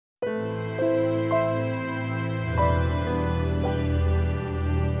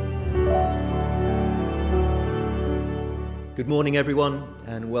Good morning, everyone,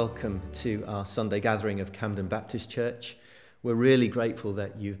 and welcome to our Sunday gathering of Camden Baptist Church. We're really grateful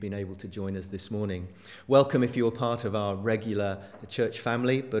that you've been able to join us this morning. Welcome if you're part of our regular church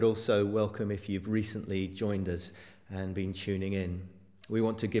family, but also welcome if you've recently joined us and been tuning in. We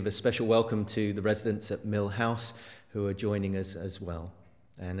want to give a special welcome to the residents at Mill House who are joining us as well.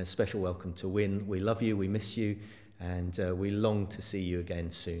 And a special welcome to Wynne. We love you, we miss you, and we long to see you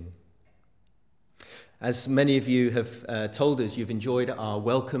again soon. As many of you have told us, you've enjoyed our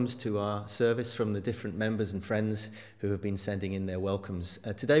welcomes to our service from the different members and friends who have been sending in their welcomes.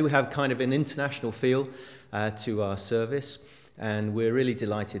 Today we have kind of an international feel to our service, and we're really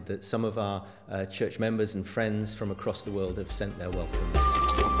delighted that some of our church members and friends from across the world have sent their welcomes.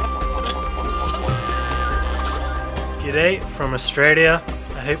 G'day from Australia.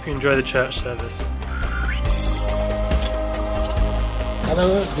 I hope you enjoy the church service.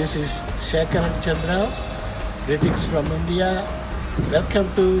 Hello, this is Shekhar Chandra. Greetings from India.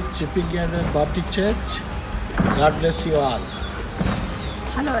 Welcome to Chipping Camden Baptist Church. God bless you all.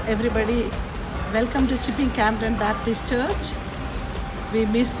 Hello everybody. Welcome to Chipping Camden Baptist Church. We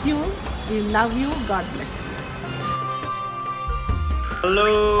miss you. We love you. God bless you.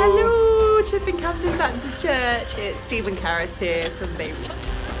 Hello, Chipping Camden Baptist Church. It's Stephen Karras here from Beirut.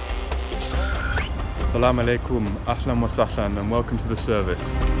 Assalamu alaikum, ahlan wa sahlan, and welcome to the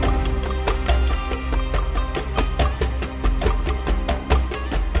service.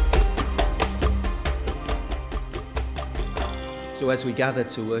 So as we gather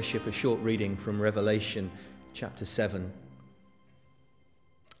to worship, a short reading from Revelation chapter 7.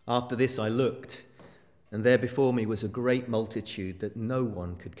 After this I looked, and there before me was a great multitude that no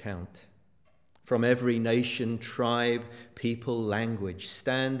one could count, from every nation, tribe, people, language,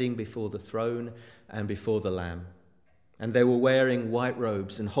 standing before the throne and before the Lamb. And they were wearing white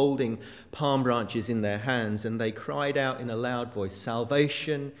robes and holding palm branches in their hands, and they cried out in a loud voice,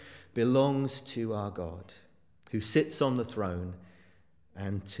 "Salvation belongs to our God, who sits on the throne,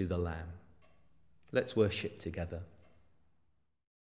 and to the Lamb." Let's worship together.